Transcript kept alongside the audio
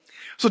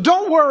So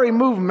don't worry,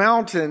 move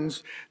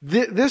mountains.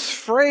 This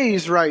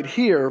phrase right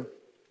here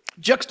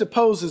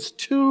juxtaposes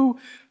two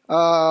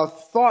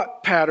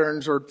thought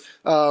patterns, or,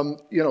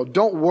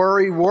 don't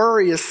worry.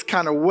 Worry is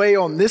kind of way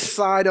on this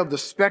side of the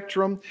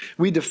spectrum.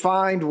 We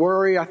defined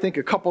worry, I think,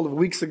 a couple of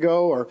weeks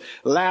ago or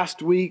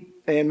last week,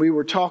 and we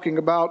were talking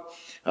about,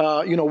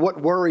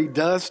 what worry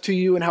does to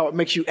you and how it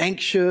makes you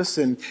anxious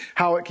and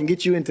how it can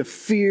get you into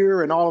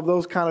fear and all of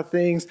those kind of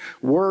things.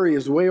 Worry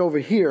is way over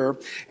here,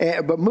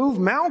 but move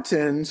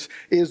mountains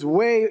is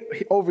way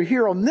over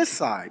here on this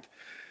side.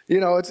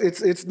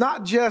 It's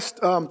not just,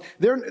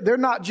 they're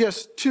not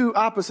just two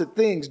opposite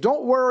things.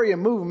 Don't worry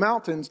and move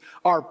mountains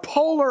are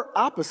polar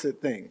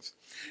opposite things.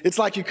 It's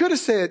like you could have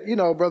said,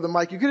 Brother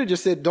Mike, you could have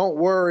just said, don't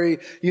worry,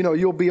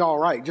 you'll be all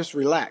right. Just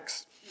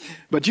relax.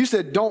 But you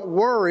said, don't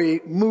worry,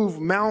 move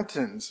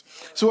mountains.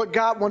 So what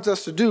God wants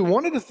us to do,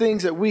 one of the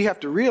things that we have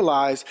to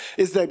realize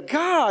is that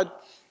God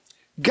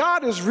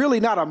is really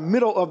not a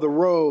middle of the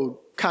road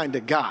kind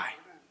of guy.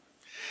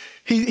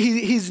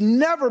 He's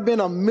never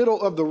been a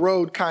middle of the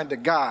road kind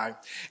of guy.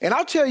 And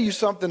I'll tell you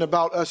something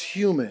about us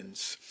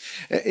humans.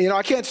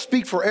 I can't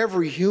speak for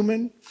every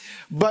human,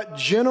 but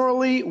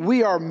generally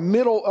we are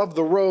middle of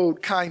the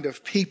road kind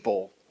of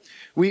people.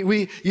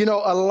 We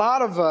a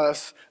lot of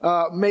us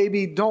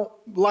maybe don't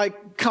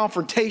like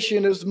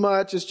confrontation as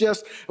much. It's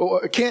just,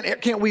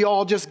 can't we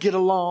all just get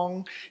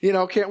along?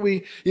 Can't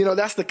we,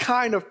 that's the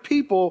kind of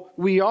people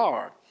we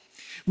are.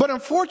 But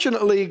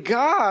unfortunately,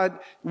 God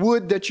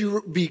would that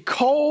you be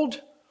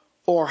cold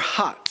or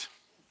hot,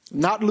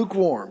 not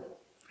lukewarm.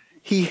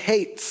 He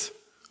hates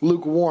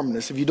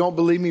lukewarmness. If you don't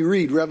believe me,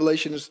 read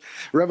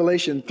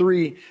Revelation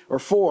 3 or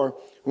 4,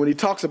 when he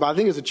talks about, I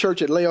think it's a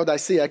church at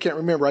Laodicea, I can't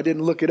remember, I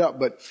didn't look it up,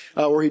 but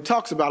where he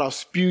talks about, I'll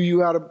spew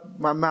you out of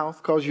my mouth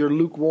because you're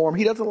lukewarm.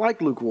 He doesn't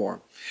like lukewarm.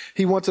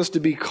 He wants us to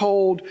be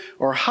cold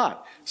or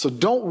hot. So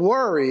don't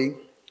worry,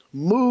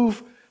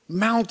 move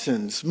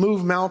mountains.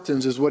 Move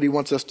mountains is what he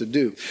wants us to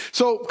do.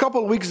 So a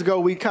couple of weeks ago,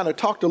 we kind of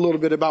talked a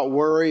little bit about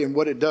worry and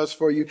what it does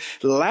for you.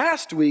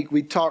 Last week,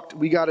 we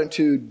got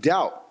into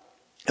doubt.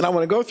 And I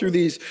want to go through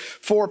these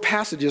 4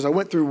 passages. I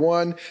went through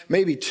 1,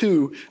 maybe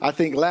 2, I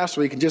think last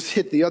week, and just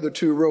hit the other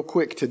 2 real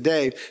quick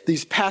today.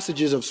 These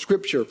passages of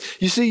scripture.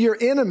 You see, your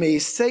enemy,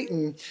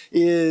 Satan,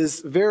 is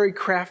very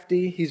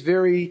crafty. He's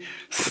very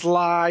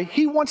sly.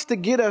 He wants to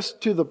get us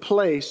to the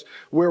place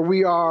where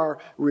we are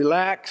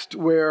relaxed,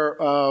 where,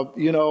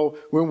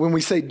 when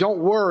we say don't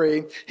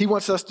worry, he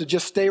wants us to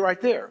just stay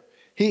right there.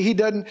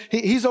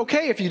 He's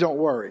okay if you don't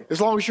worry. As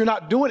long as you're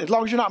not doing it, as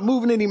long as you're not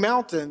moving any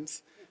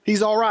mountains,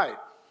 he's all right.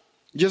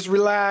 Just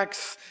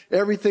relax.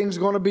 Everything's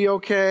going to be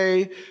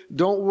okay.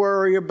 Don't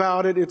worry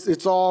about it.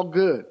 It's all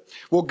good.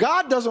 Well,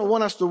 God doesn't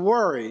want us to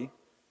worry,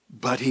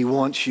 but he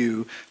wants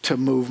you to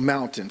move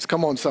mountains.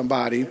 Come on,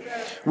 somebody.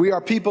 We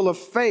are people of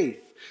faith.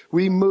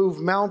 We move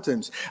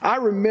mountains. I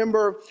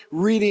remember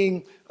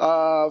reading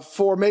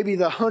for maybe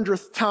the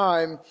 100th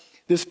time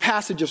this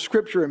passage of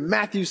scripture in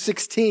Matthew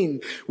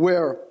 16,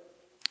 where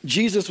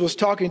Jesus was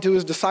talking to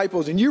his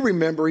disciples, and you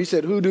remember he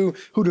said, "Who do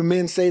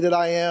men say that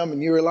I am?"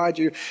 And you're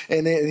Elijah.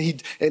 And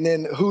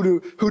then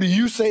who do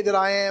you say that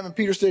I am? And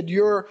Peter said,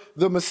 "You're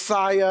the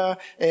Messiah."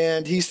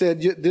 And he said,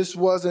 "This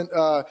wasn't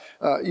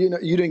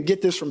you didn't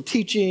get this from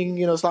teaching.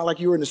 It's not like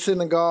you were in the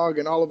synagogue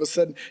and all of a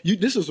sudden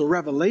this is a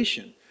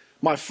revelation.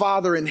 My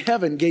Father in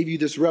heaven gave you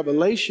this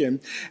revelation,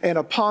 and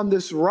upon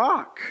this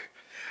rock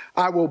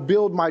I will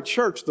build my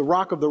church," the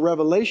rock of the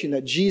revelation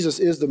that Jesus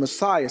is the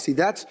Messiah. See,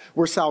 that's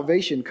where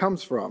salvation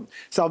comes from.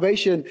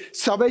 Salvation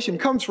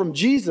comes from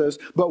Jesus,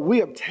 but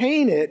we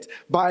obtain it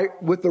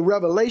with the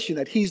revelation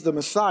that he's the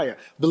Messiah.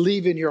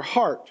 Believe in your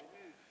heart,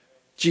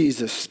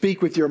 Jesus.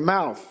 Speak with your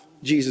mouth,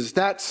 Jesus.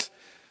 That's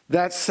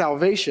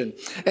salvation.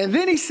 And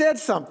then he said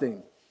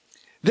something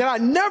that I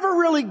never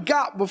really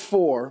got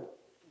before.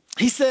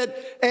 He said,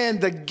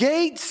 "And the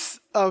gates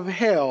of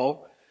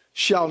hell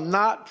shall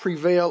not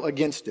prevail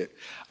against it."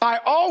 I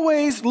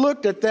always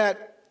looked at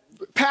that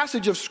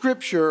passage of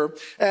scripture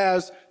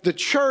as the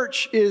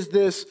church is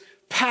this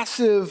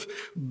passive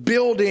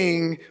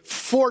building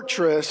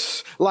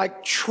fortress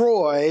like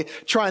Troy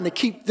trying to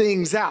keep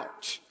things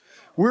out.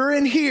 We're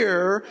in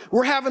here,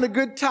 we're having a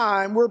good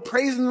time, we're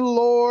praising the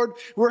Lord,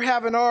 we're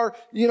having our,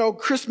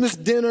 Christmas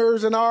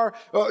dinners and our,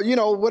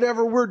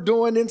 whatever we're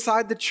doing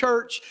inside the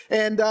church,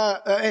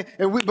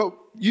 but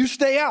you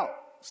stay out.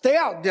 Stay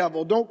out,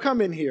 devil. Don't come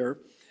in here.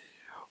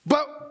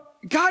 But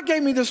God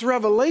gave me this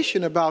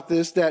revelation about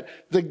this, that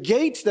the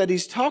gates that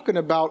he's talking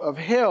about of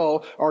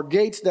hell are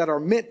gates that are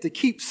meant to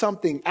keep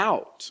something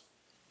out.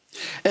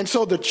 And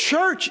so the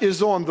church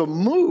is on the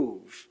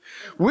move.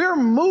 We're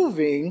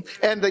moving,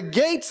 and the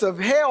gates of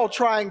hell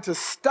trying to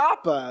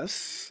stop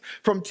us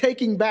from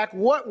taking back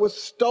what was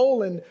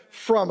stolen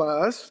from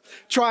us,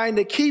 trying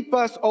to keep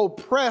us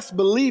oppressed,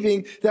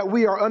 believing that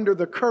we are under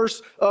the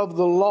curse of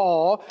the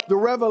law, the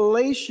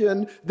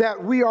revelation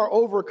that we are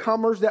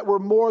overcomers, that we're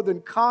more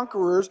than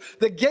conquerors.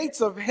 The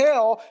gates of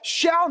hell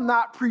shall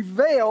not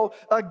prevail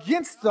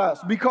against us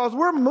because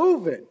we're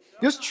moving.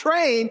 This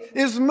train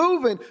is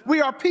moving.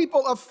 We are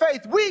people of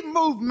faith. We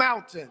move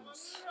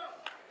mountains.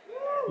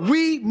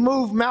 We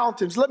move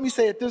mountains. Let me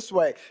say it this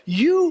way.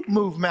 You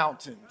move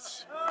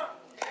mountains.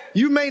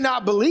 You may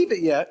not believe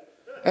it yet.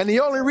 And the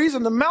only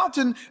reason the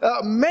mountain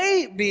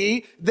may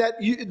be that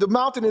the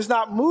mountain is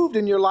not moved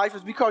in your life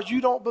is because you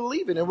don't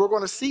believe it. And we're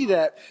going to see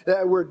that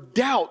where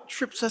doubt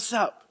trips us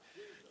up.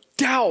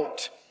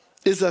 Doubt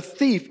is a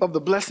thief of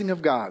the blessing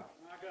of God.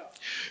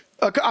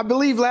 I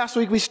believe last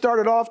week we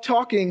started off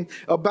talking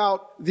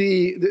about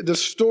the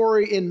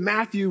story in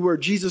Matthew where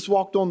Jesus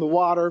walked on the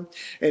water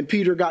and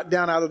Peter got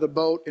down out of the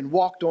boat and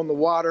walked on the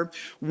water.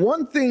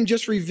 One thing,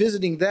 just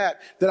revisiting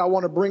that I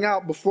want to bring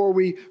out before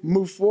we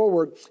move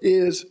forward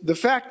is the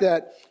fact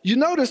that you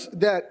notice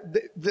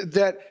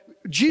that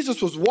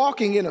Jesus was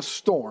walking in a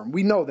storm.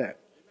 We know that.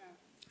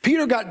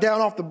 Peter got down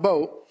off the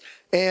boat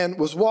and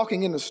was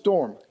walking in the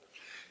storm.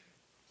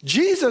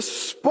 Jesus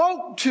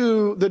spoke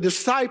to the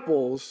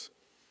disciples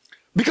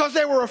because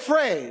they were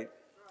afraid.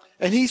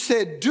 And he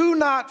said, "Do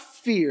not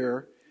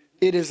fear,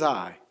 it is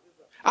I."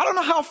 I don't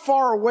know how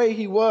far away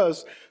he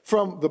was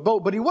from the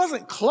boat, but he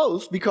wasn't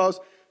close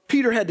because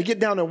Peter had to get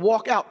down and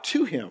walk out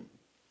to him.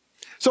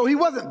 So he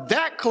wasn't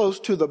that close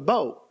to the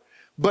boat,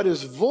 but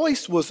his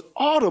voice was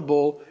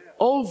audible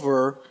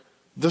over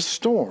the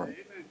storm.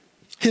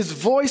 His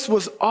voice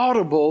was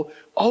audible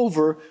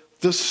over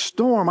the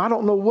storm. I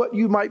don't know what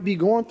you might be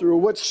going through or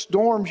what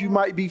storms you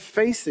might be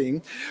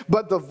facing,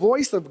 but the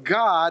voice of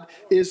God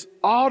is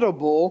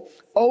audible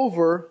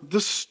over the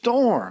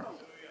storm.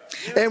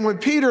 And when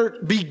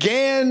Peter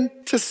began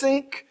to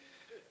sink,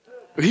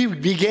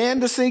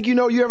 you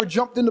know, you ever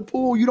jumped in the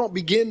pool? You don't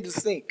begin to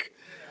sink.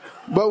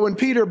 But when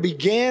Peter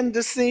began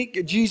to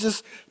sink,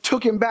 Jesus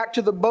took him back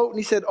to the boat and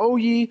he said, "Oh,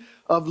 ye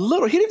of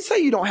little." He didn't say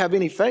you don't have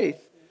any faith.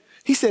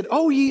 He said,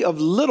 "Oh, ye of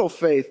little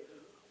faith.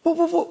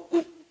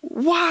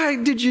 Why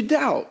did you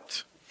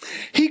doubt?"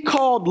 He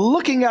called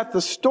looking at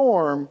the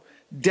storm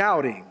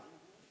doubting.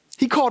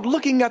 He called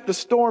looking at the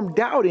storm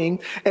doubting.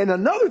 And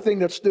another thing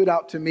that stood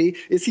out to me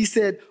is he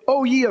said,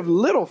 "Oh, ye of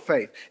little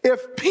faith."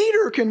 If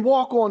Peter can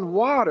walk on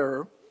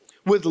water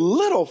with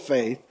little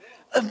faith,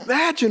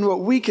 imagine what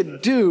we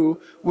could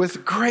do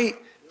with great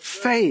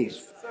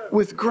faith.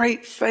 With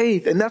great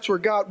faith. And that's where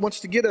God wants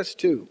to get us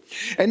to.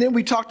 And then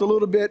we talked a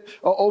little bit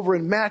over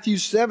in Matthew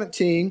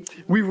 17.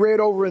 We read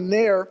over in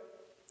there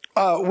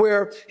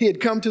where he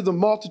had come to the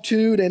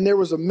multitude and there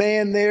was a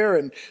man there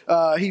and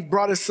he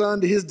brought his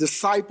son to his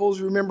disciples.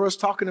 Remember us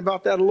talking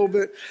about that a little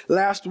bit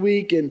last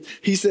week? And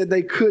he said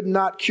they could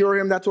not cure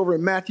him. That's over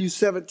in Matthew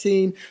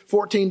 17,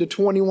 14 to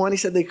 21. He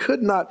said they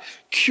could not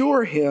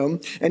cure him.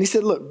 And he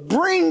said, "Look,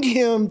 bring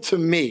him to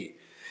me."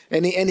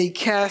 And he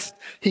cast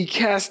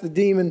the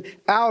demon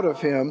out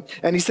of him.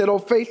 And he said, "Oh,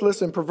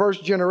 faithless and perverse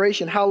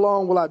generation, how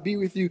long will I be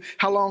with you?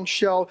 How long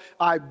shall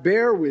I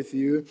bear with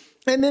you?"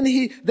 And then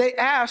they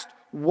asked,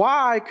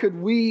 "Why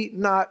could we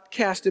not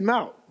cast him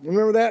out?"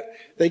 Remember that?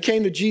 They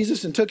came to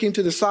Jesus and took him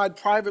to the side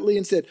privately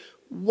and said,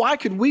 "Why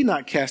could we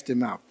not cast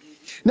him out?"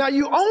 Now,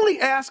 you only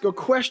ask a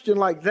question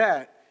like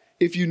that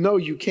if you know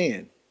you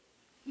can.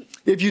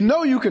 If you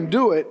know you can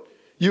do it,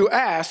 you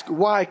ask,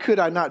 "Why could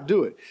I not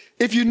do it?"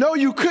 If you know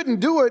you couldn't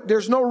do it,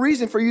 there's no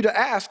reason for you to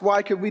ask,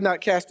 "Why could we not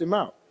cast him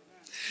out?"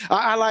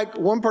 I like,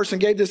 one person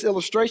gave this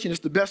illustration. It's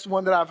the best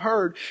one that I've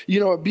heard. You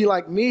know, it'd be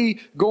like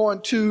me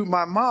going to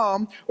my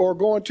mom or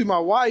going to my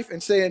wife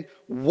and saying,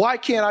 "Why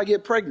can't I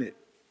get pregnant?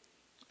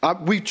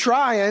 We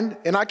trying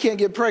and I can't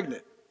get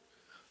pregnant."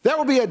 That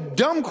would be a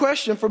dumb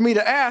question for me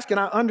to ask. And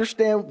I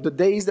understand the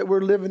days that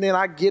we're living in.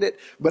 I get it.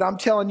 But I'm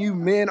telling you,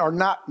 men are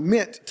not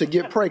meant to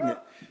get pregnant.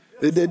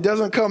 It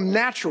doesn't come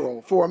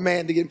natural for a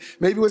man to get,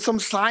 maybe with some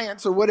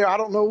science or whatever. I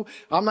don't know.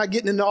 I'm not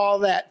getting into all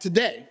that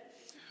today.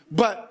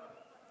 But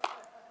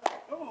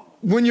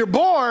when you're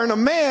born, a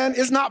man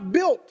is not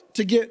built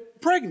to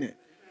get pregnant.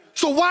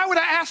 So why would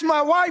I ask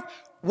my wife,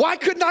 "Why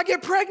couldn't I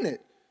get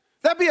pregnant?"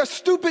 That'd be a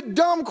stupid,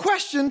 dumb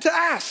question to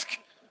ask.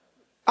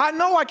 I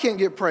know I can't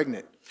get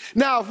pregnant.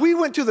 Now, if we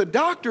went to the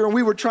doctor and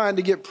we were trying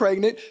to get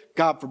pregnant,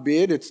 God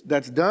forbid,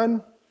 that's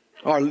done.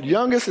 Our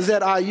youngest is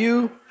at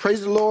IU.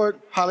 Praise the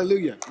Lord.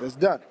 Hallelujah. That's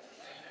done.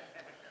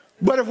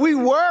 But if we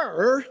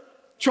were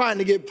trying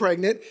to get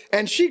pregnant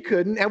and she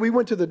couldn't, and we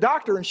went to the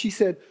doctor and she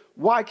said,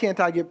 "Why can't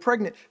I get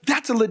pregnant?"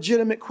 That's a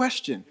legitimate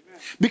question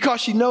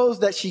because she knows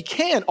that she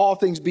can, all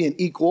things being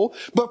equal,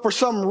 but for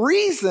some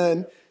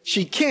reason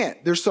she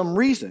can't. There's some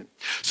reason.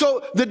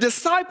 So the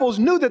disciples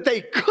knew that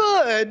they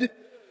could,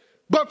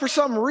 but for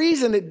some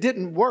reason it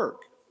didn't work.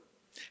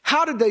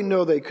 How did they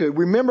know they could?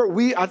 Remember,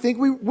 I think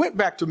we went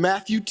back to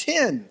Matthew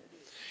 10.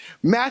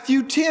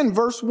 Matthew 10,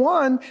 verse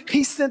 1,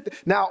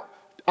 now,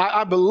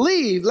 I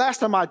believe last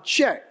time I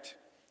checked,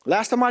 now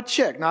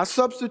I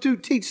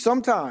substitute teach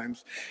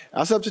sometimes.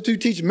 I substitute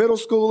teach middle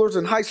schoolers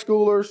and high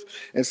schoolers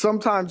and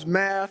sometimes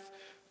math.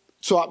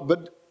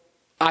 But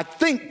I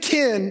think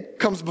 10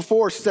 comes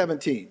before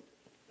 17.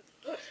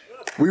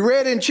 We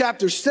read in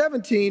chapter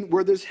 17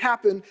 where this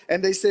happened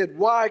and they said,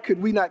 why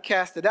could we not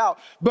cast it out?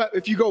 But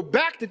if you go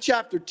back to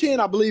chapter 10,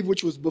 I believe,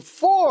 which was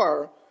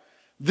before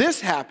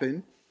this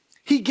happened,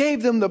 he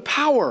gave them the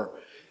power.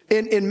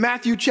 In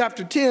Matthew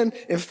chapter 10,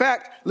 in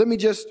fact, let me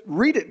just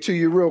read it to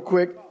you real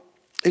quick.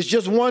 It's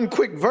just one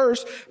quick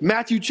verse,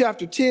 Matthew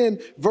chapter 10,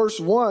 verse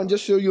 1,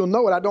 just so you'll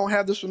know it. I don't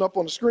have this one up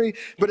on the screen,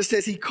 but it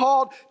says he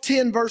called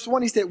 10, verse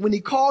 1. He said, when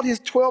he called his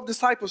 12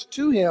 disciples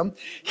to him,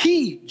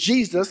 he,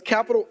 Jesus,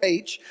 capital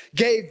H,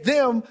 gave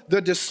them, the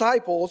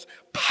disciples,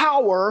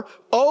 power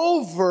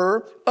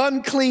over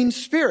unclean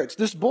spirits.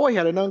 This boy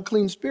had an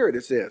unclean spirit,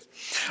 it says.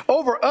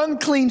 Over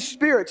unclean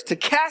spirits, to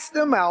cast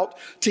them out,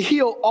 to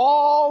heal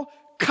all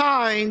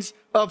kinds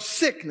of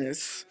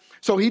sickness.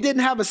 So he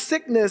didn't have a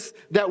sickness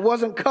that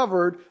wasn't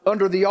covered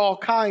under the all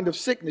kind of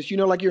sickness. You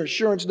know, like your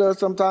insurance does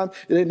sometimes,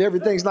 and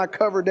everything's not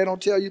covered. They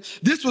don't tell you.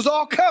 This was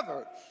all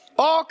covered.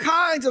 All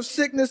kinds of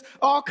sickness,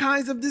 all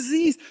kinds of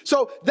disease.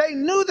 So they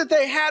knew that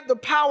they had the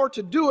power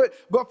to do it,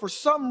 but for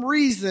some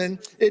reason,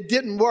 it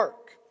didn't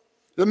work.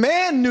 The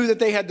man knew that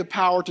they had the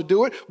power to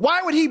do it.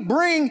 Why would he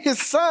bring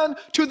his son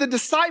to the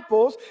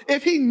disciples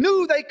if he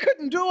knew they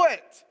couldn't do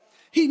it?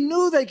 He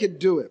knew they could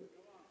do it.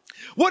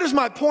 What is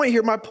my point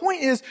here? My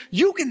point is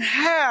you can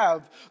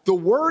have the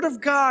word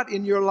of God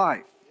in your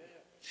life.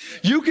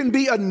 You can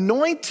be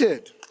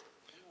anointed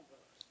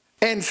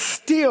and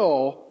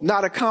still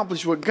not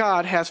accomplish what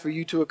God has for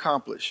you to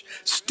accomplish.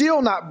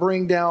 Still not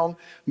bring down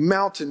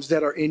mountains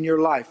that are in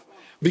your life.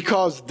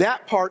 Because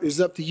that part is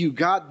up to you.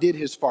 God did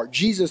his part.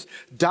 Jesus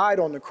died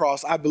on the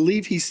cross. I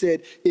believe he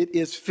said it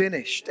is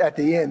finished at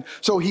the end.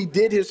 So he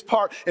did his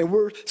part, and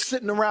we're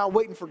sitting around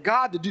waiting for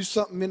God to do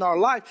something in our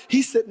life.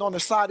 He's sitting on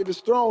the side of his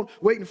throne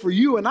waiting for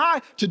you and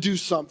I to do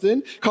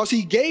something because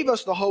he gave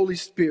us the Holy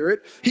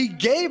Spirit. He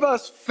gave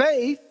us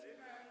faith.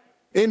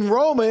 In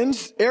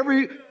Romans,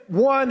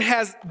 everyone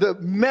has the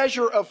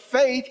measure of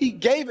faith. He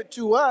gave it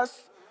to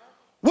us.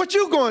 What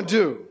you going to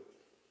do?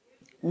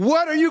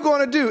 What are you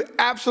going to do?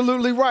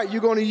 Absolutely right.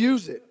 You're going to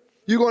use it.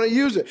 You're going to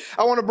use it.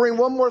 I want to bring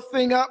one more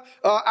thing up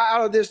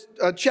out of this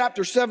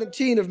chapter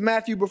 17 of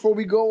Matthew before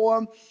we go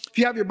on. If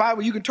you have your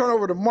Bible, you can turn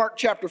over to Mark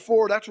chapter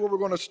 4. That's where we're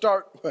going to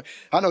start.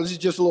 I know this is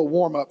just a little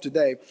warm up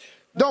today.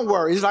 Don't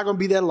worry. It's not going to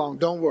be that long.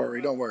 Don't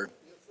worry. Don't worry.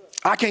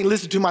 I can't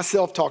listen to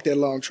myself talk that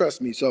long.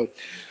 Trust me. So,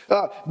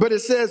 but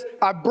it says,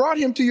 I brought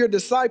him to your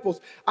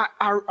disciples.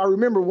 I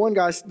remember one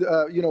guy,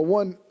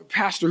 one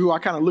pastor who I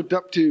kind of looked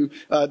up to,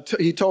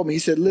 he told me, he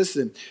said,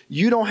 listen,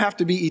 you don't have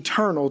to be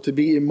eternal to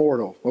be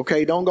immortal.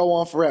 Okay. Don't go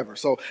on forever.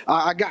 So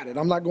I got it.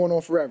 I'm not going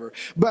on forever.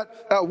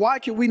 But why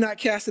can we not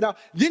cast it out?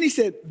 Then he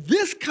said,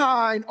 this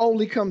kind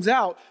only comes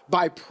out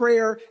by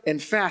prayer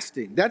and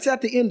fasting. That's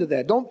at the end of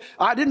that.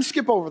 I didn't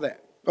skip over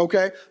that.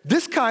 Okay.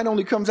 This kind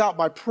only comes out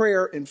by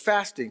prayer and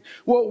fasting.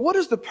 Well, what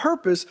is the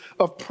purpose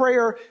of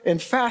prayer and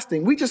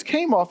fasting? We just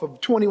came off of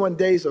 21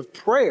 days of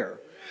prayer.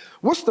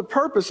 What's the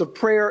purpose of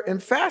prayer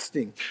and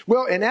fasting?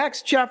 Well, in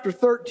Acts chapter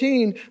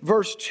 13,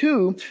 verse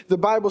 2, the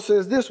Bible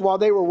says this: while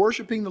they were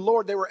worshiping the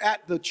Lord, they were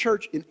at the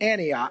church in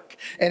Antioch,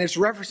 and it's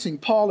referencing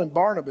Paul and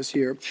Barnabas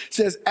here. It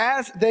says,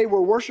 as they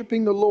were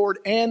worshiping the Lord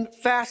and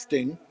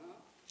fasting,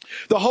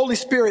 the Holy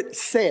Spirit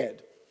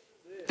said,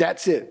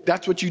 that's it.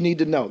 That's what you need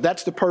to know.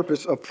 That's the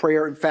purpose of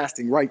prayer and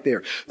fasting right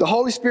there. The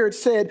Holy Spirit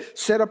said,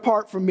 set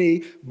apart for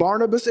me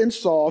Barnabas and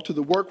Saul to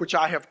the work which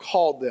I have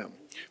called them.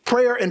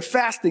 Prayer and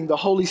fasting, the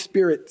Holy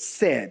Spirit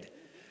said,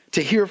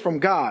 to hear from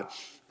God.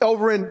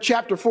 Over in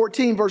chapter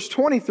 14, verse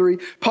 23,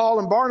 Paul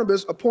and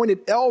Barnabas appointed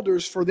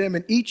elders for them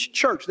in each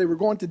church. They were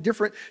going to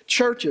different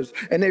churches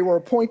and they were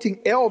appointing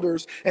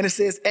elders. And it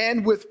says,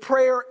 and with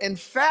prayer and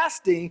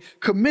fasting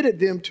committed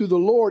them to the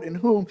Lord in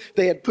whom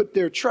they had put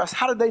their trust.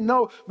 How did they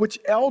know which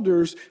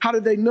elders? How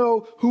did they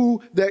know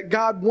who that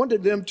God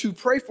wanted them to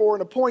pray for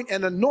and appoint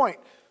and anoint?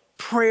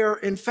 Prayer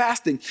and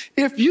fasting.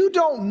 If you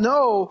don't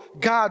know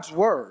God's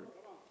word,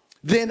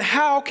 then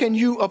how can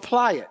you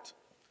apply it?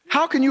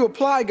 How can you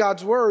apply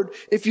God's word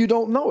if you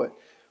don't know it?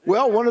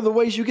 Well, one of the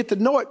ways you get to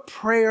know it,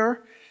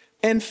 prayer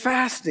and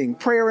fasting.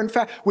 Prayer and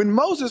fast. When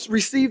Moses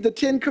received the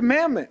 10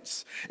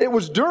 commandments, it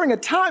was during a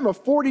time of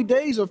 40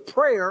 days of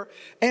prayer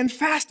and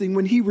fasting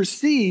when he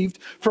received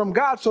from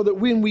God, so that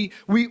when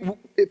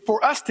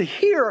for us to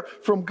hear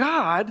from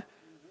God,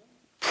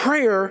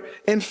 prayer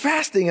and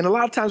fasting. And a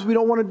lot of times we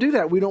don't want to do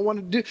that.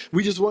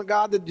 We just want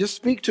God to just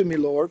speak to me,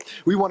 Lord.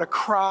 We want to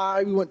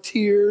cry. We want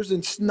tears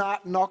and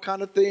snot and all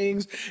kind of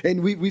things.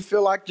 And we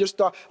feel like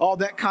just all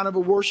that kind of a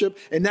worship.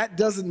 And that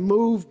doesn't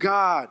move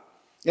God.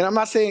 And I'm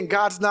not saying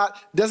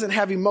doesn't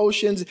have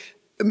emotions.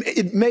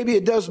 Maybe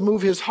it does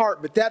move his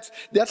heart, but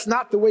that's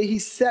not the way he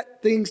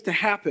set things to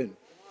happen.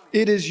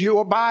 It is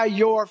by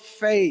your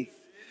faith,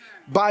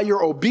 by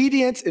your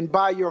obedience and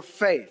by your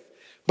faith.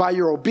 By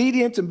your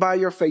obedience and by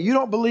your faith. You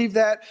don't believe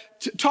that?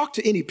 Talk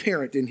to any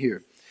parent in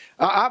here.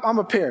 I'm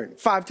a parent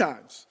 5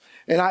 times.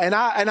 And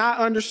I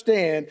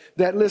understand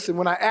that, listen,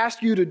 when I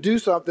ask you to do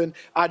something,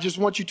 I just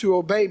want you to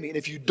obey me. And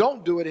if you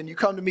don't do it and you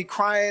come to me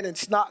crying and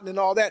snotting and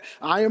all that,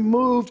 I am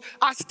moved.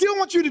 I still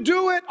want you to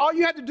do it. All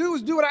you have to do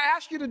is do what I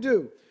ask you to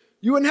do.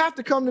 You wouldn't have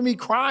to come to me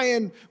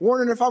crying,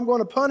 wondering if I'm going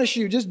to punish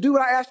you. Just do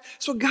what I ask.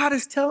 So God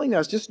is telling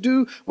us, just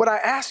do what I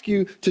ask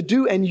you to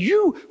do, and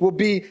you will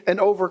be an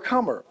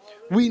overcomer.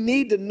 We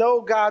need to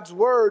know God's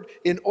word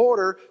in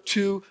order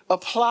to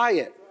apply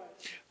it.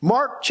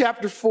 Mark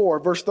chapter 4,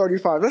 verse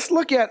 35. Let's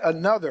look at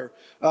another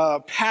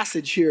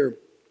passage here,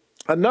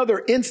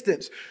 another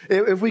instance,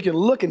 if we can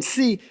look and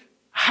see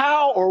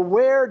how or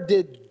where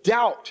did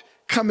doubt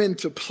come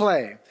into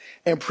play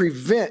and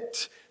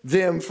prevent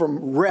them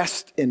from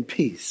rest and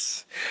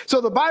peace. So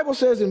the Bible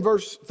says in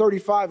verse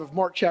 35 of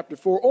Mark chapter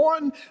 4,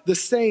 on the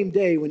same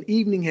day when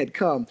evening had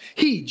come,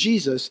 he,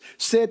 Jesus,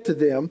 said to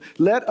them,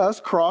 let us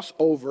cross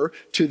over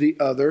to the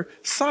other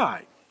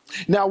side.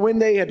 Now, when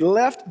they had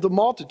left the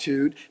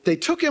multitude, they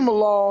took him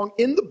along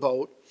in the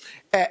boat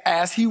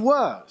as he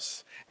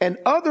was, and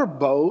other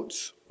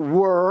boats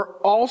were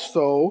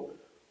also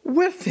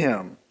with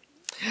him.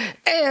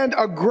 And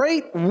a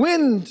great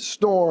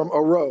windstorm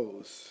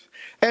arose,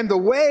 and the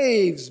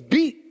waves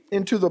beat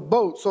into the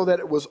boat so that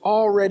it was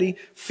already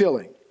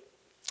filling.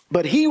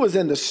 But he was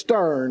in the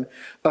stern,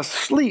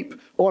 asleep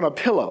on a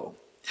pillow.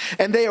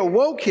 And they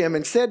awoke him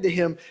and said to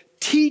him,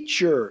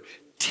 Teacher,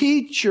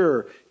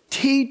 teacher,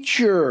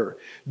 Teacher,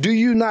 do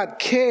you not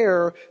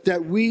care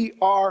that we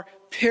are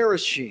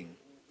perishing?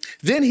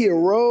 Then he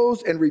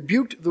arose and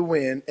rebuked the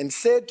wind and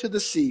said to the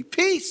sea,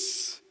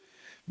 Peace,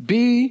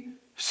 be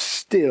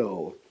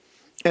still.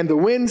 And the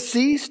wind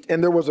ceased,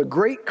 and there was a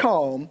great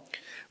calm.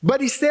 But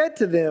he said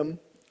to them,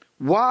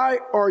 Why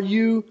are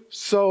you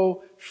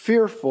so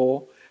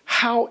fearful?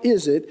 How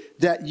is it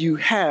that you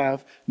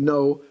have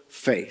no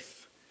faith?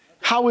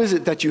 How is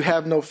it that you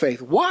have no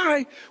faith?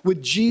 Why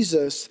would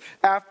Jesus,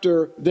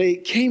 after they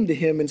came to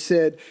him and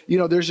said,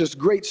 there's this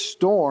great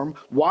storm,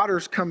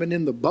 water's coming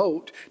in the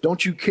boat,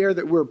 don't you care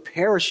that we're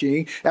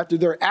perishing? After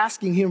they're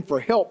asking him for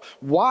help,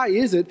 why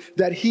is it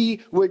that he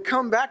would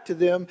come back to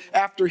them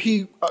after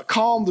he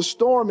calmed the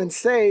storm and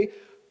say,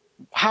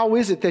 how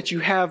is it that you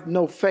have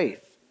no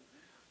faith?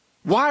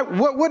 Why?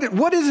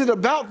 What is it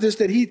about this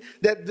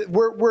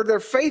where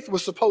their faith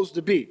was supposed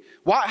to be?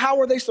 Why? How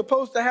were they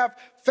supposed to have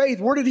faith?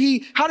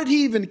 How did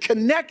he even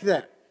connect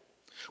that?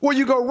 Well,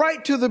 you go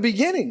right to the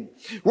beginning,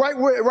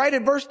 right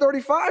at verse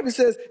 35. It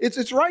says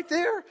it's right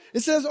there.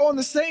 It says on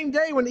the same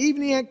day when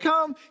evening had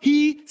come,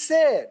 he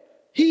said,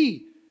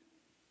 he,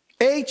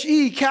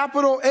 H-E,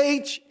 capital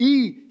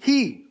H-E,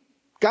 he.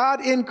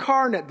 God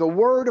incarnate, the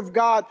word of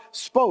God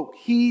spoke.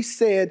 He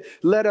said,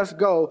 let us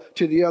go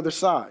to the other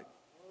side.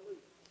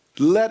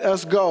 Let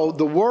us go.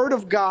 The word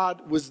of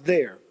God was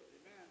there.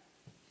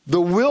 The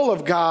will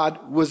of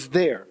God was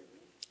there.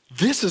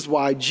 This is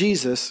why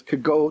Jesus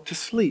could go to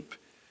sleep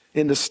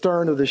in the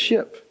stern of the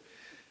ship.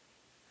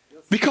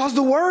 Because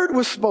the word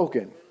was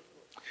spoken.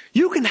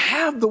 You can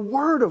have the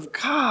word of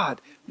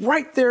God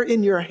right there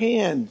in your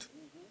hand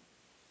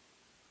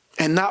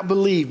and not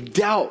believe.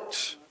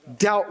 Doubt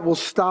will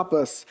stop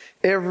us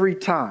every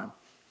time.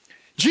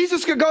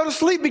 Jesus could go to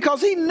sleep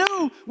because he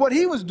knew what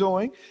he was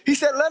doing. He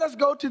said, let us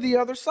go to the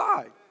other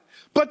side.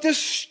 But this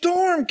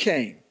storm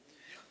came.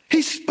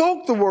 He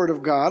spoke the word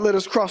of God, let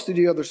us cross to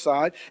the other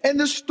side, and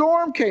the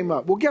storm came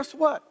up. Well, guess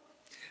what?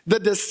 The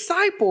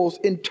disciples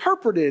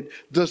interpreted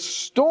the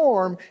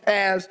storm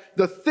as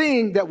the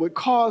thing that would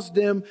cause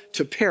them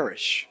to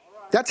perish.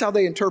 That's how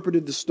they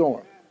interpreted the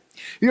storm.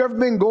 You ever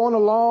been going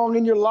along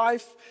in your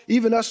life?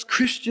 Even us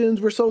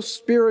Christians, we're so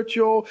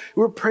spiritual.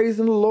 We're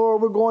praising the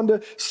Lord. We're going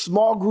to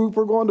small group.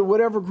 We're going to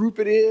whatever group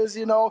it is,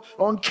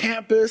 on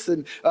campus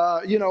and,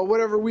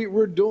 whatever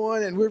we're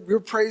doing. And we're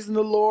praising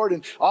the Lord.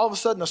 And all of a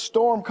sudden a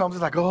storm comes.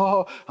 It's like,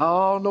 I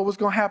don't know what's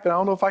going to happen. I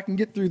don't know if I can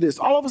get through this.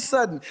 All of a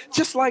sudden,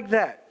 just like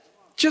that,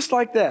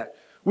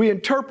 we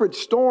interpret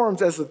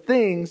storms as the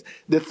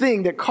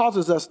thing that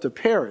causes us to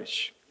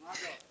perish.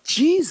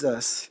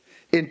 Jesus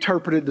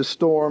interpreted the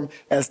storm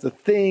as the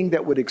thing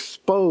that would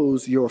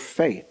expose your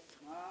faith.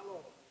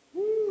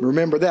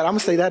 Remember that. I'm going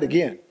to say that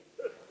again.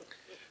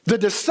 The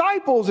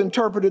disciples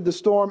interpreted the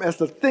storm as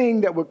the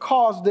thing that would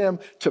cause them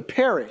to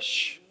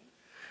perish.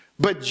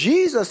 But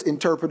Jesus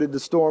interpreted the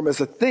storm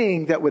as a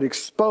thing that would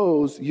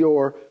expose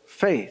your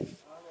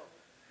faith.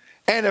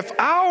 And if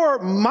our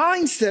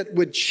mindset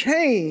would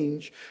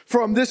change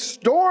from this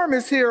storm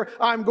is here,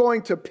 I'm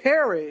going to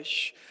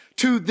perish,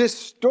 to this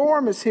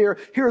storm is here,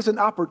 here's an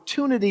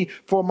opportunity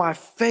for my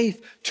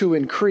faith to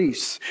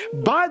increase.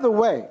 By the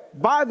way,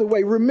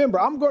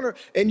 remember,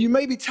 and you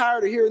may be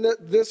tired of hearing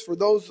this for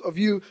those of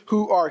you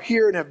who are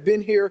here and have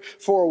been here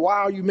for a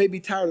while, you may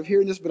be tired of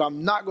hearing this, but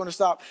I'm not going to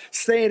stop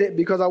saying it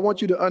because I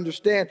want you to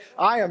understand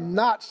I am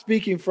not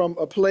speaking from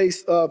a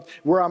place of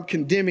where I'm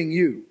condemning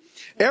you.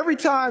 Every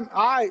time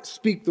I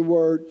speak the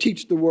word,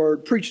 teach the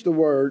word, preach the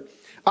word,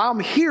 I'm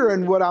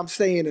hearing what I'm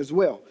saying as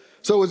well.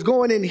 So it's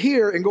going in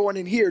here and going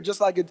in here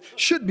just like it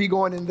should be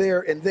going in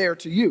there and there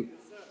to you.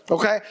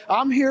 Okay?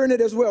 I'm hearing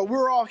it as well.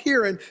 We're all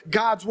hearing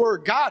God's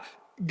word.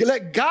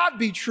 Let God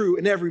be true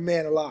and every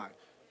man a lie.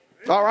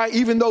 All right?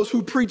 Even those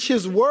who preach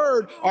his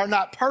word are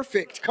not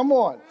perfect. Come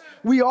on.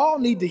 We all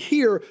need to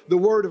hear the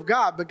word of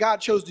God, but God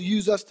chose to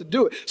use us to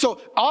do it.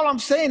 So all I'm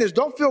saying is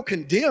don't feel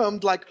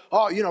condemned like,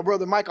 oh,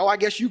 Brother Mike, I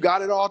guess you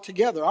got it all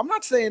together. I'm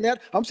not saying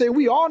that. I'm saying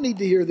we all need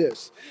to hear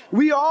this.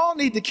 We all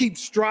need to keep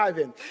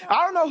striving.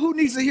 I don't know who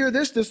needs to hear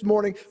this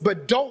morning,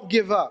 but don't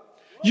give up.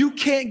 You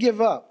can't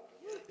give up.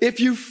 If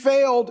you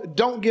failed,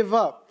 don't give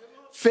up.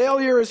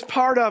 Failure is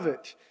part of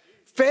it.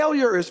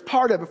 Failure is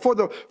part of it. For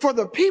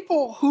the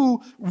people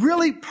who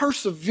really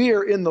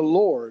persevere in the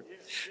Lord,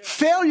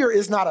 failure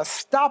is not a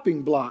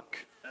stopping block.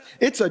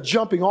 It's a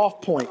jumping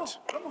off point.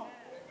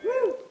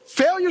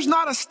 Failure's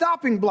not a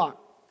stopping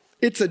block.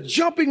 It's a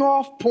jumping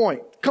off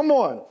point. Come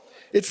on.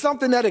 It's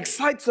something that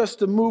excites us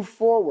to move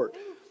forward.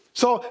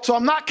 So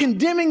I'm not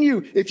condemning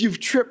you if you've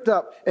tripped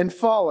up and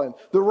fallen.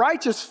 The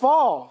righteous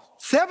fall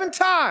 7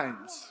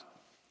 times,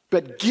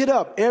 but get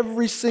up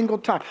every single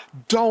time.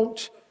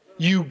 Don't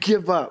you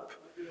give up.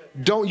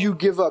 Don't you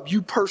give up.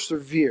 You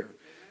persevere.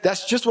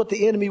 That's just what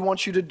the enemy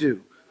wants you to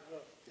do,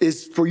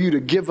 is for you to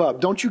give up.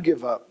 Don't you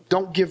give up.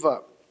 Don't give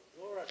up.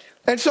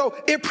 And so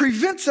it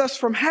prevents us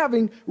from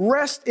having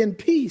rest in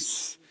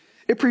peace.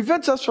 It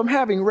prevents us from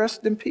having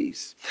rest in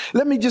peace.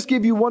 Let me just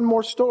give you one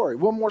more story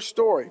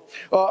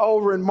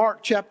over in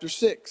Mark chapter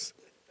 6.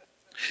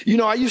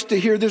 I used to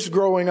hear this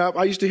growing up.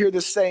 I used to hear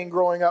this saying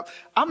growing up.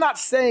 I'm not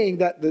saying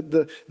that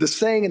the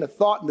saying and the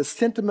thought and the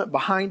sentiment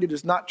behind it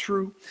is not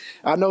true.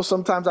 I know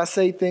sometimes I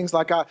say things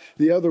like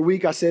the other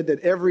week I said that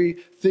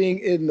everything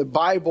in the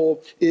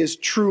Bible is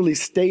truly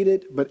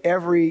stated, but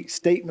every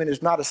statement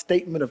is not a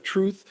statement of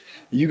truth.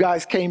 You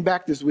guys came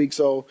back this week,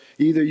 so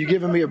either you're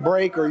giving me a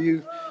break or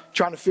you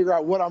trying to figure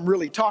out what I'm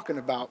really talking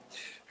about.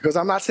 Because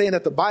I'm not saying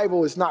that the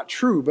Bible is not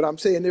true, but I'm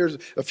saying there's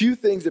a few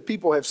things that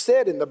people have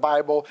said in the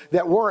Bible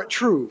that weren't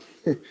true.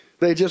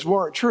 They just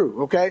weren't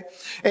true, okay?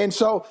 And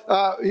so,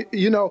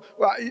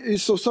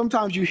 so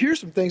sometimes you hear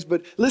some things,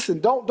 but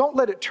listen, don't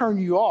let it turn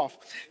you off.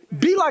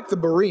 Be like the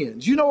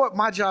Bereans. You know what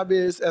my job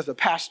is as a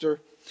pastor?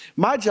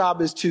 My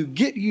job is to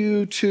get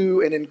you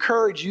to and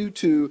encourage you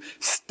to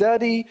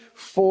study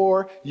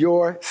for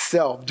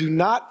yourself. Do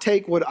not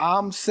take what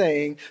I'm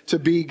saying to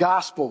be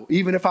gospel.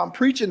 Even if I'm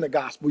preaching the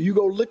gospel, you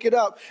go look it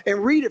up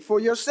and read it for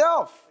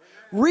yourself.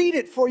 Read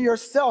it for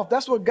yourself.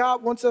 That's what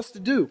God wants us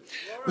to do.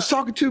 I was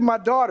talking to my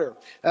daughter.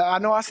 I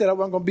know I said I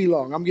wasn't going to be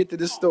long. I'm going to get to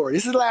this story.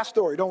 This is the last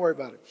story. Don't worry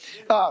about it.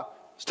 I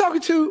was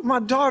talking to my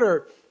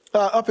daughter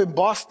up in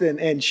Boston,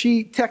 and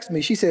she texted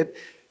me. She said,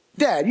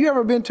 Dad, you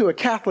ever been to a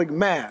Catholic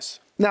mass?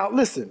 Now,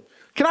 listen,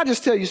 can I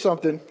just tell you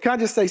something? Can I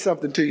just say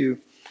something to you?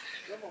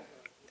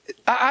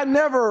 I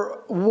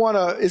never want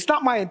to, it's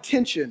not my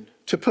intention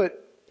to put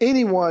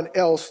anyone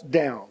else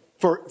down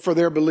for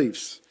their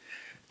beliefs.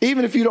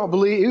 Even if you don't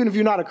believe, even if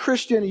you're not a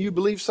Christian and you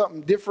believe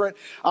something different,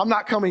 I'm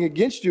not coming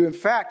against you. In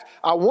fact,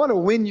 I want to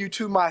win you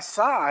to my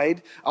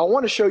side. I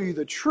want to show you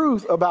the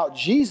truth about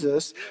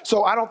Jesus.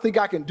 So I don't think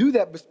I can do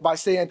that by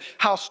saying,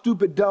 how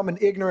stupid, dumb,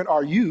 and ignorant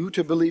are you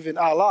to believe in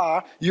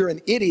Allah? You're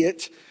an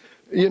idiot.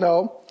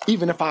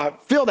 Even if I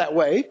feel that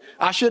way,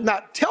 I should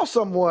not tell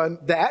someone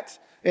that.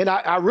 And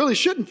I really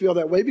shouldn't feel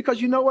that way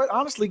because you know what?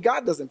 Honestly,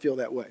 God doesn't feel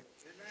that way.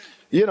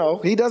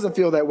 He doesn't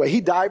feel that way.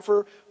 He died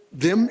for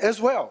them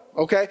as well.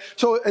 Okay.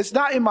 So it's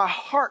not in my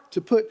heart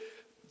to put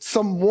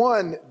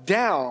someone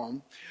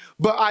down,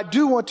 but I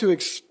do want to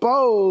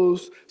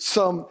expose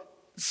some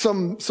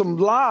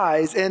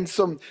lies and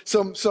some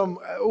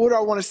what do I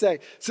want to say?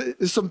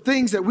 Some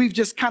things that we've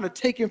just kind of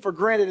taken for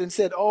granted and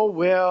said, oh,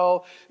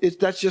 well,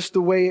 that's just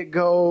the way it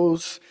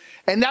goes.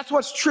 And that's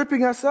what's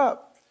tripping us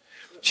up.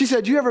 She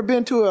said, you ever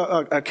been to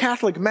a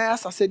Catholic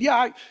mass? I said,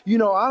 yeah,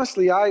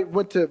 honestly, I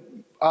went to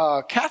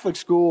Catholic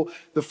school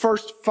the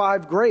first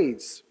 5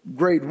 grades.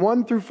 Grade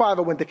 1 through 5,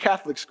 I went to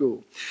Catholic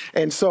school.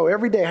 And so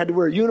every day I had to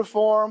wear a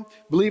uniform.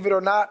 Believe it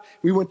or not,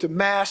 we went to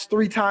mass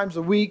 3 times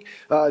a week.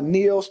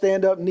 Kneel,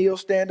 stand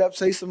up,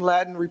 say some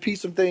Latin, repeat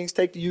some things,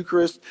 take the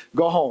Eucharist,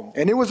 go home.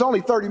 And it was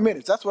only 30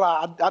 minutes. That's what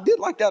I did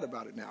like that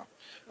about it now.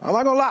 I'm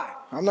not going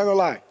to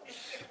lie.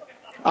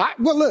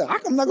 Well, look,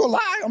 I'm not going to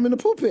lie. I'm in the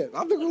pulpit.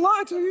 I'm not going to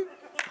lie to you.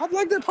 I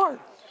like that part.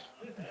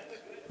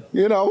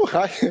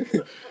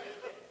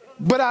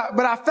 But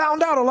I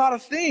found out a lot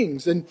of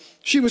things. And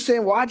she was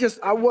saying, well,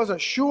 I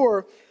wasn't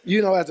sure,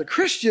 as a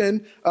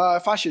Christian,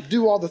 if I should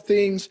do all the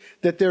things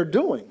that they're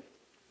doing.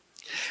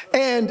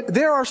 And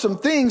there are some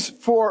things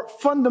for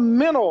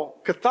fundamental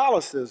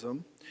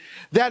Catholicism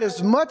that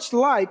is much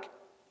like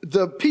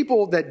the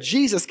people that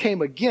Jesus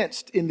came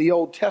against in the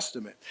Old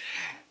Testament.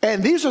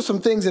 And these are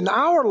some things in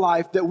our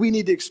life that we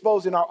need to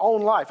expose in our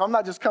own life. I'm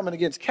not just coming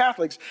against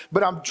Catholics,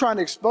 but I'm trying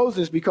to expose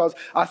this because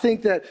I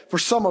think that for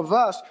some of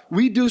us,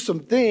 we do some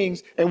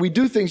things and we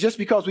do things just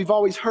because we've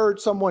always heard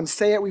someone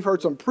say it. We've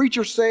heard some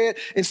preacher say it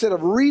instead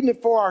of reading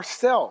it for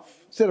ourselves.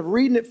 instead of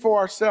reading it for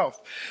ourselves.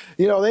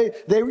 You know,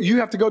 you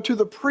have to go to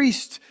the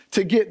priest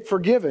to get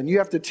forgiven. You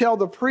have to tell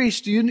the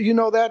priest. You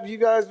know that? You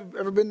guys have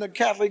ever been to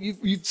Catholic?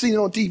 You've seen it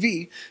on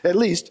TV, at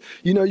least.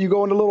 You know, you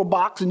go in a little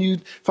box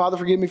and Father,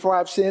 forgive me for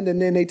I've sinned.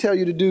 And then they tell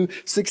you to do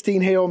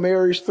 16 Hail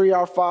Marys, 3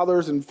 Our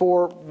Fathers, and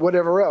 4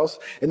 whatever else.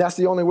 And that's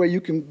the only way you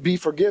can be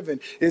forgiven.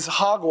 It's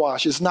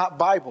hogwash. It's not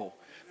Bible.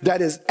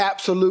 That is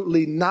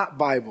absolutely not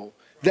Bible.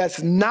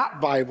 That's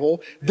not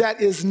Bible. That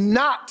is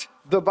not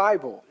the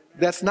Bible.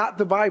 That's not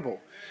the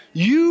Bible.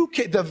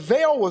 The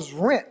veil was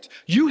rent.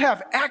 You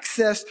have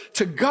access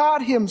to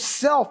God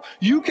himself.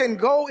 You can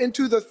go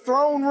into the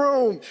throne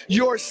room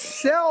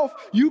yourself.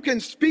 You can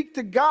speak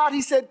to God.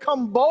 He said,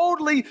 come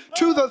boldly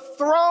to the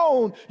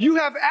throne. You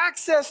have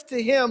access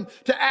to him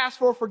to ask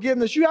for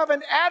forgiveness. You have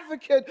an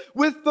advocate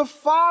with the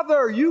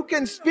Father. You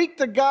can speak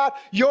to God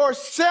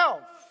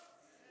yourself.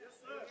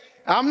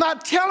 I'm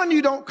not telling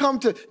you don't come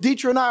to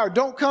Deetra and I, or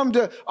don't come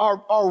to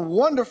our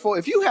wonderful,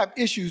 if you have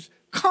issues,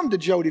 come to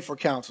Jody for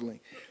counseling.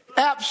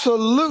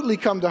 Absolutely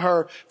come to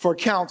her for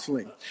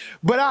counseling.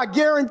 But I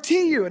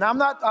guarantee you, and I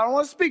don't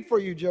want to speak for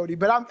you, Jody,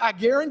 but I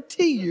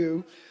guarantee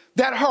you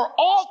that her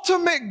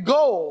ultimate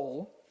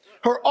goal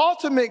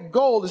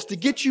is to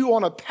get you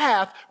on a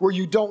path where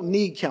you don't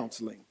need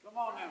counseling.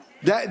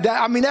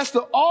 That's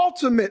the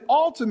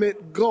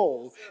ultimate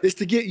goal, is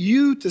to get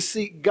you to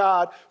seek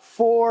God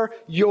for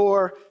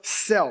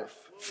yourself.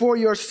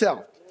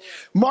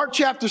 Mark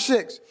chapter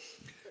 6.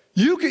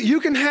 You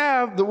can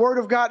have the word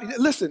of God.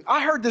 Listen,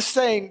 I heard this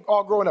saying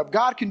all growing up.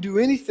 God can do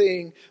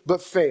anything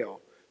but fail.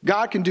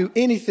 God can do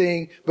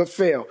anything but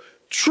fail.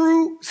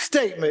 True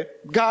statement.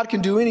 God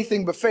can do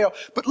anything but fail.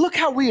 But look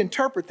how we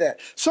interpret that.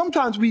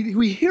 Sometimes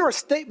we hear a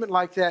statement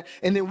like that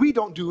and then we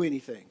don't do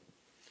anything.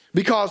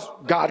 Because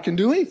God can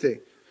do anything.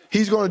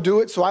 He's going to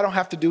do it, so I don't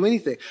have to do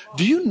anything.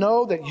 Do you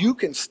know that you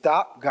can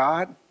stop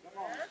God?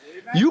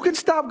 You can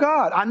stop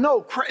God. I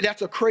know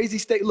that's a crazy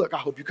state. Look, I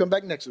hope you come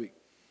back next week.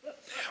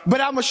 But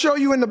I'm going to show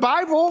you in the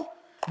Bible.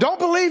 Don't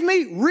believe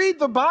me? Read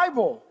the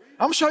Bible.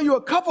 I'm going to show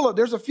you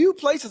there's a few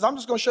places. I'm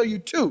just going to show you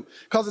 2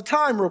 because of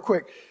time real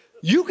quick.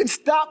 You can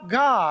stop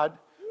God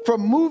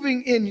from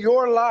moving in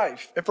your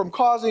life and from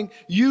causing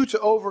you to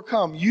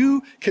overcome.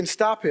 You can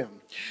stop him.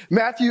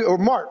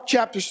 Mark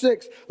chapter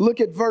 6, look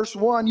at verse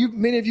 1.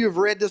 Many of you have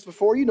read this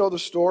before. You know the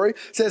story.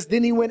 It says,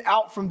 then he went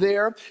out from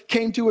there,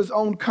 came to his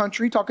own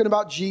country, talking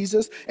about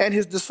Jesus, and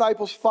his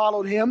disciples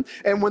followed him.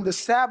 And when the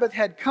Sabbath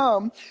had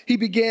come, he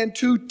began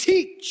to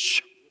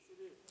teach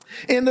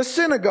in the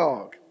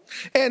synagogue.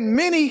 And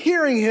many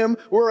hearing him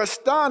were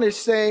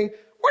astonished, saying,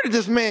 where did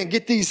this man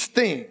get these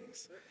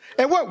things?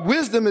 And what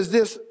wisdom is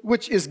this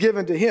which is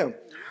given to him,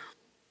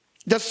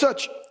 that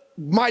such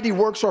mighty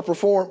works are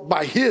performed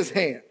by his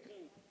hand?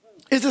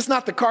 Is this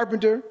not the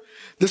carpenter,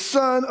 the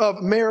son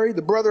of Mary,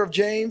 the brother of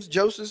James,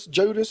 Joseph,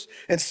 Judas,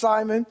 and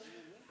Simon?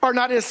 Are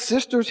not his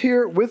sisters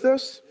here with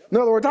us? In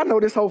other words, I know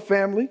this whole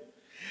family.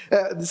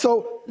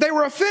 So they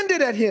were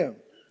offended at him.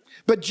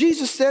 But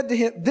Jesus said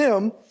to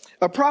them,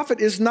 a prophet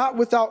is not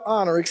without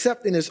honor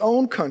except in his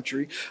own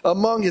country,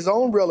 among his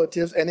own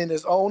relatives, and in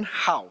his own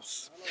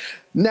house.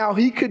 Now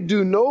he could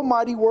do no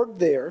mighty work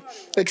there,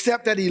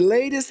 except that he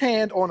laid his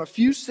hand on a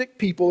few sick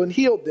people and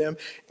healed them,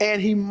 and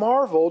he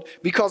marveled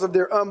because of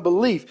their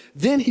unbelief.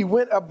 Then he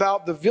went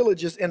about the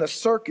villages in a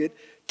circuit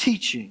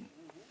teaching.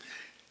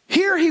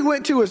 Here he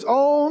went to his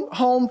own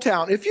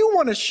hometown. If you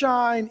want to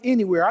shine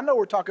anywhere, I know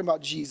we're talking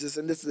about Jesus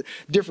and this is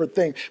a different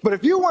thing, but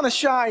if you want to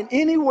shine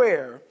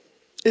anywhere,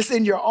 it's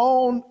in your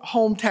own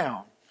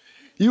hometown.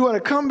 You want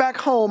to come back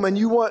home and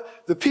you want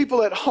the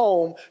people at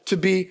home to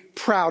be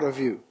proud of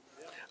you.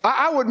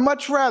 I would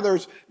much rather,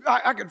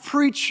 I could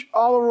preach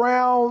all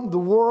around the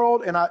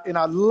world and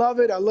I love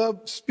it. I love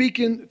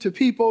speaking to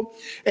people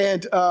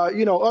and,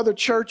 other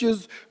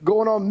churches,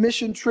 going on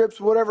mission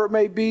trips, whatever it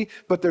may be.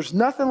 But there's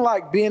nothing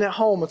like being at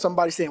home and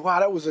somebody saying, wow,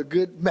 that was a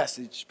good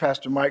message,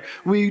 Pastor Mike.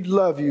 We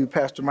love you,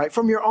 Pastor Mike,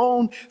 from your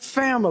own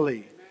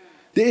family.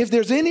 If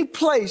there's any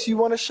place you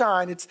want to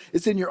shine,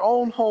 it's in your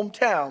own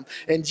hometown.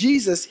 And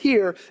Jesus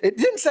here, it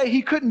didn't say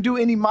he couldn't do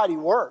any mighty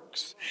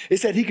works. It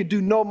said he could do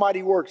no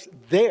mighty works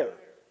there.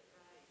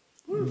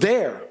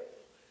 There.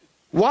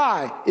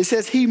 Why? It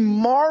says he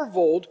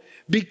marveled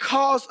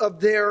because of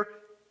their,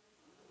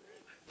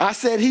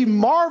 he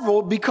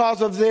marveled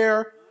because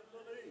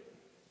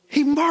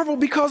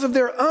of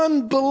their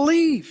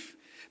unbelief.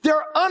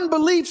 Their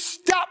unbelief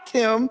stopped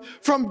him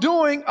from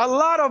doing a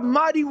lot of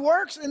mighty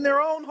works in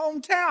their own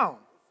hometown.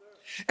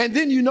 And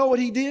then you know what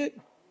he did?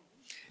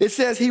 It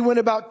says he went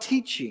about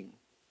teaching.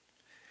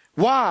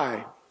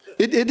 Why?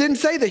 It didn't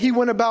say that he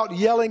went about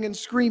yelling and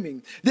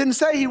screaming. It didn't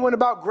say he went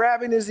about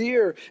grabbing his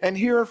ear and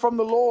hearing from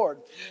the Lord.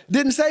 It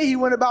didn't say he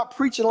went about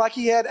preaching like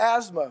he had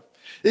asthma.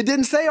 It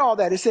didn't say all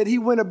that. It said he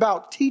went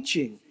about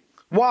teaching.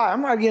 Why?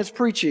 I'm not against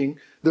preaching,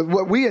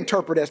 what we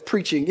interpret as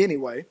preaching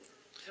anyway.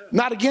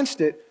 Not against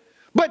it.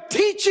 But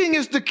teaching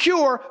is the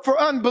cure for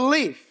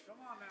unbelief.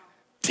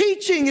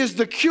 Teaching is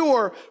the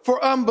cure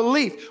for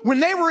unbelief. When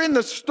they were in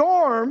the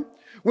storm,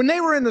 When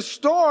they were in the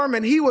storm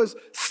and he was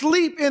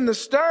asleep in the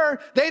stern,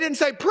 they didn't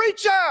say,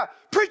 preacher,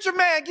 preacher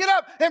man, get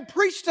up and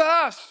preach to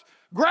us.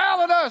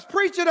 Growl at us,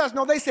 preach at us.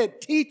 No, they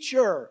said,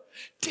 teacher,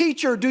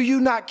 teacher, do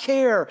you not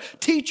care?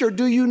 Teacher,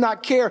 do you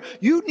not care?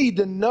 You need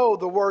to know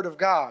the word of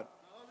God.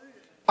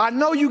 I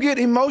know you get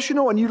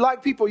emotional and you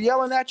like people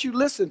yelling at you.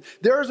 Listen,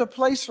 there is a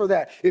place for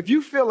that. If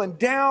you feeling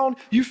down,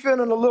 you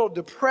feeling a little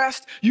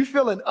depressed, you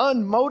feeling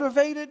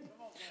unmotivated,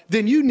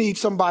 then you need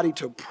somebody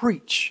to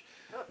preach.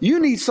 You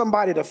need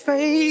somebody to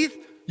faith.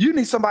 You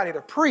need somebody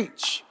to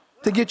preach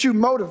to get you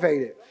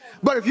motivated.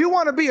 But if you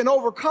want to be an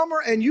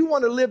overcomer and you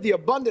want to live the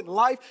abundant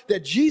life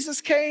that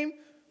Jesus came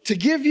to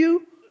give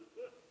you,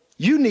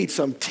 you need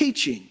some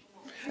teaching.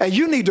 And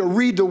you need to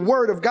read the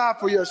word of God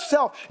for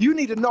yourself. You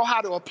need to know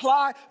how to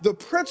apply the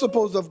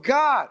principles of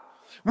God.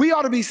 We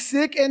ought to be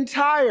sick and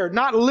tired,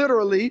 not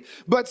literally,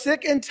 but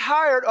sick and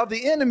tired of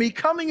the enemy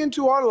coming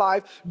into our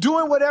life,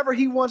 doing whatever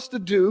he wants to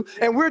do.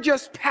 And we're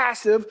just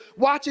passive,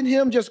 watching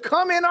him just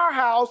come in our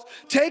house,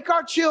 take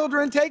our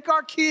children, take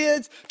our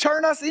kids,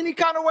 turn us any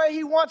kind of way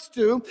he wants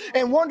to,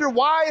 and wonder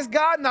why is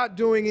God not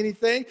doing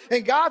anything?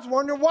 And God's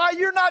wondering why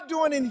you're not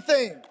doing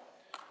anything.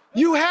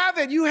 You have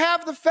it. You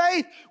have the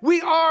faith.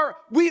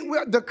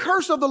 The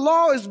curse of the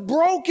law is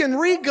broken.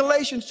 Read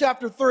Galatians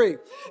chapter 3.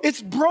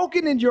 It's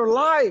broken in your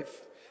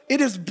life.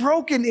 It is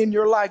broken in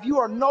your life. You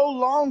are no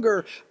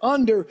longer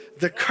under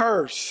the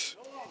curse.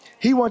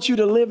 He wants you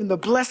to live in the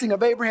blessing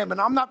of Abraham.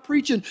 And I'm not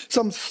preaching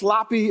some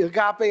sloppy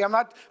agape. I'm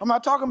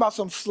not talking about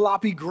some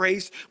sloppy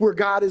grace where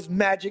God is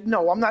magic.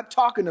 No, I'm not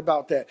talking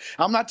about that.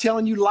 I'm not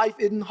telling you life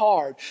isn't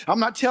hard.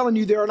 I'm not telling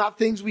you there are not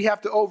things we have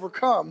to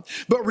overcome.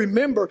 But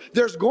remember,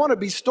 there's going to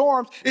be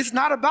storms. It's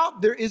not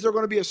about is there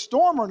going to be a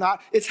storm or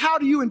not. It's how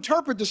do you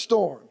interpret the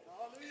storm?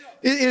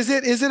 Is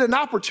it an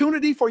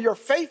opportunity for your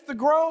faith to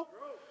grow?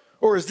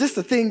 Or is this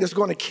the thing that's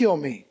going to kill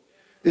me?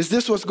 Is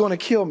this what's going to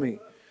kill me?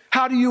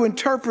 How do you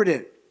interpret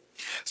it?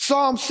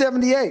 Psalm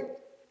 78.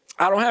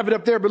 I don't have it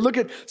up there, but look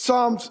at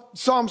Psalm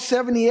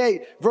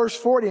 78, verse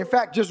 40. In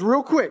fact, just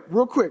real quick.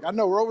 I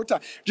know we're over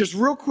time. Just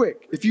real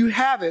quick. If you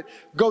have it,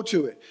 go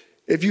to it.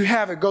 If you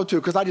have it, go to it,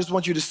 because I just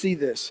want you to see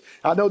this.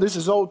 I know this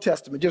is Old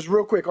Testament. Just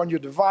real quick on your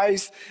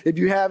device, if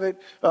you have it,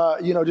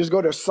 just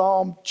go to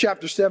Psalm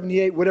chapter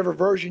 78, whatever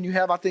version you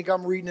have. I think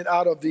I'm reading it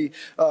out of the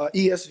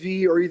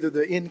ESV or either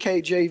the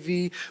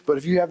NKJV. But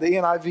if you have the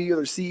NIV or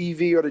the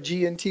CEV or the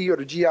GNT or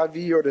the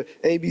GIV or the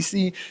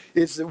ABC,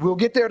 we'll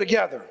get there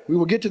together. We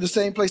will get to the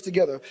same place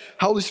together.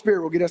 Holy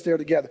Spirit will get us there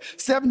together.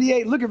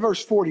 78, look at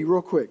verse 40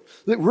 real quick.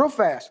 Look real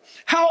fast.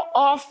 How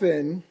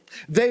often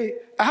they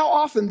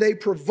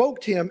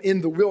provoked him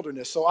in the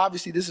wilderness. So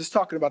obviously this is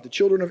talking about the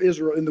children of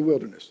Israel in the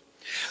wilderness.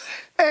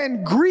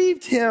 And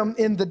grieved him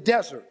in the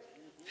desert.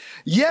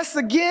 Yes,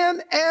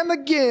 again and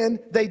again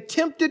they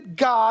tempted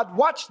God,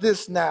 watch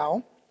this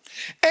now,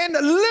 and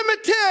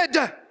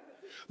limited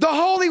the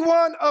Holy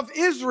One of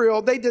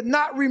Israel. They did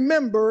not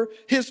remember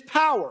his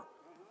power.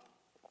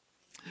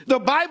 The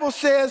Bible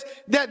says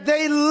that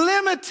they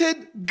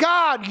limited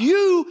God.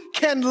 You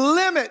can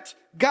limit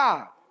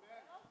God.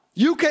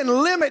 You can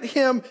limit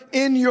him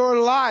in your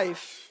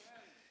life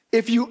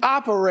if you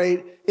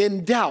operate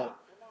in doubt.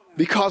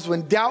 Because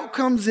when doubt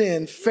comes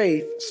in,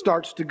 faith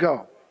starts to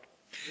go.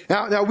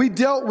 Now we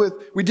dealt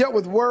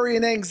with worry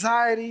and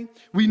anxiety.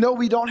 We know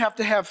we don't have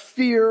to have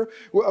fear.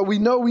 We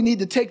know we need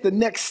to take the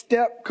next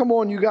step. Come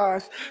on, you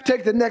guys.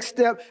 Take the next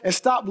step and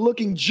stop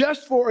looking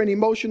just for an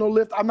emotional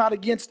lift. I'm not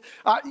against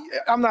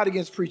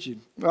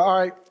preaching. All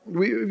right.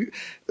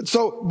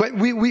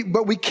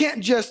 But we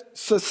can't just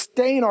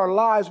sustain our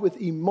lives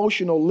with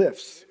emotional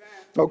lifts.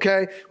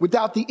 Okay?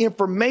 Without the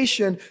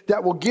information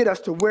that will get us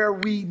to where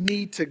we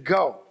need to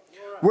go.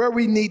 Where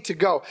we need to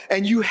go.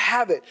 And you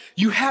have it.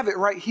 You have it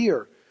right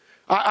here.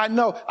 I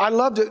know. I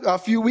loved it a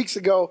few weeks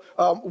ago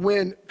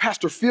when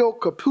Pastor Phil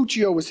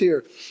Capuccio was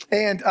here.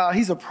 And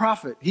he's a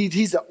prophet.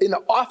 He's in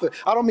the office.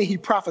 I don't mean he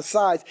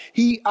prophesies.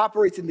 He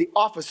operates in the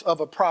office of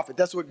a prophet.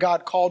 That's what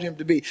God called him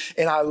to be.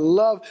 And I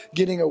love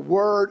getting a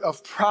word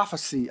of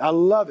prophecy. I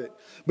love it.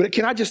 But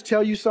can I just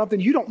tell you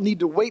something? You don't need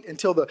to wait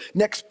until the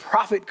next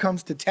prophet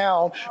comes to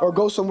town or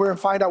go somewhere and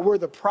find out where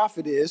the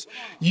prophet is.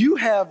 You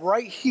have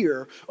right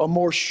here a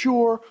more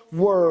sure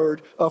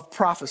word of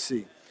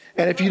prophecy.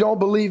 And if you don't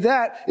believe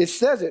that, it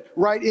says it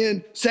right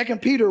in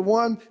 2 Peter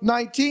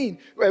 1:19.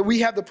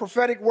 We have the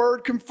prophetic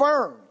word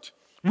confirmed.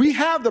 We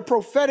have the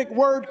prophetic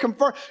word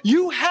confirmed.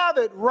 You have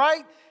it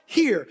right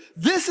here.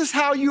 This is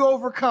how you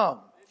overcome.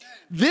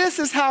 This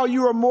is how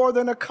you are more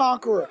than a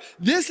conqueror.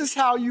 This is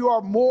how you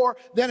are more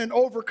than an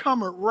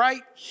overcomer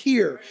right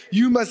here.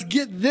 You must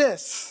get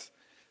this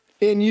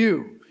in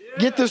you.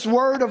 Get this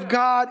word of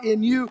God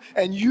in you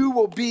and you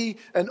will be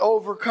an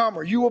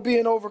overcomer. You will be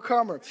an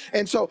overcomer.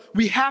 And so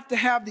we have to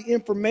have the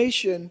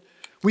information.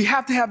 We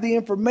have to have the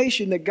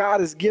information that God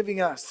is giving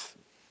us.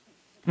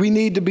 We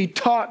need to be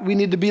taught. We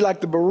need to be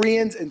like the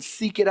Bereans and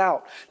seek it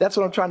out. That's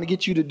what I'm trying to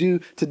get you to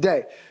do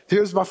today.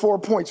 Here's my 4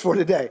 points for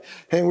today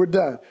and we're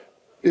done.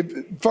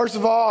 First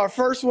of all, our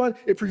first one,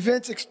 it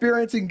prevents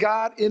experiencing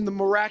God in the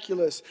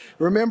miraculous.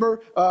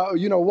 Remember,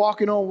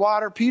 walking on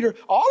water. Peter,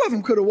 all of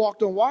them could have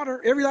walked on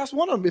water. Every last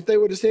one of them. If they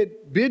would have said,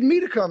 bid me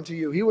to come to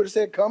you, he would have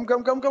said, come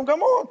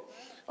on.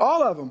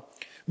 All of them.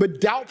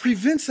 But doubt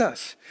prevents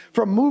us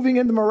from moving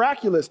in the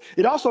miraculous.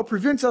 It also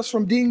prevents us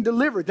from being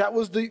delivered. That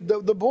was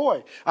the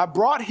boy. I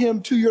brought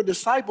him to your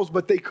disciples,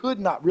 but they could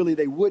not. Really,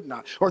 they would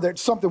not. Or that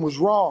something was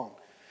wrong,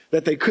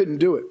 that they couldn't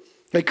do it.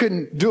 They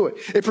couldn't do it.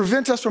 It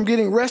prevents us from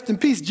getting rest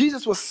and peace.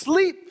 Jesus was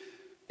asleep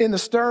in the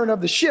stern of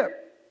the ship,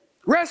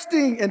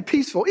 resting and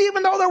peaceful,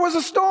 even though there was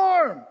a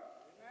storm.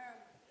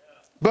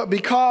 But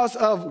because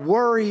of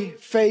worry,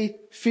 faith,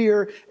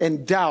 fear,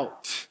 and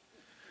doubt,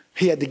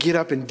 he had to get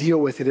up and deal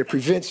with it. It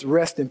prevents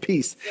rest and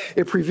peace.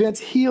 It prevents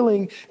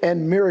healing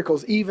and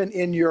miracles, even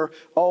in your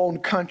own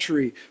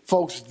country.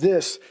 Folks,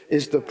 this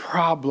is the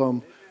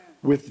problem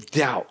with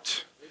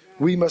doubt.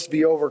 We must be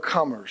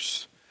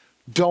overcomers.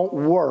 Don't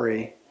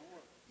worry,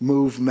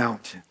 move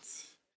mountains.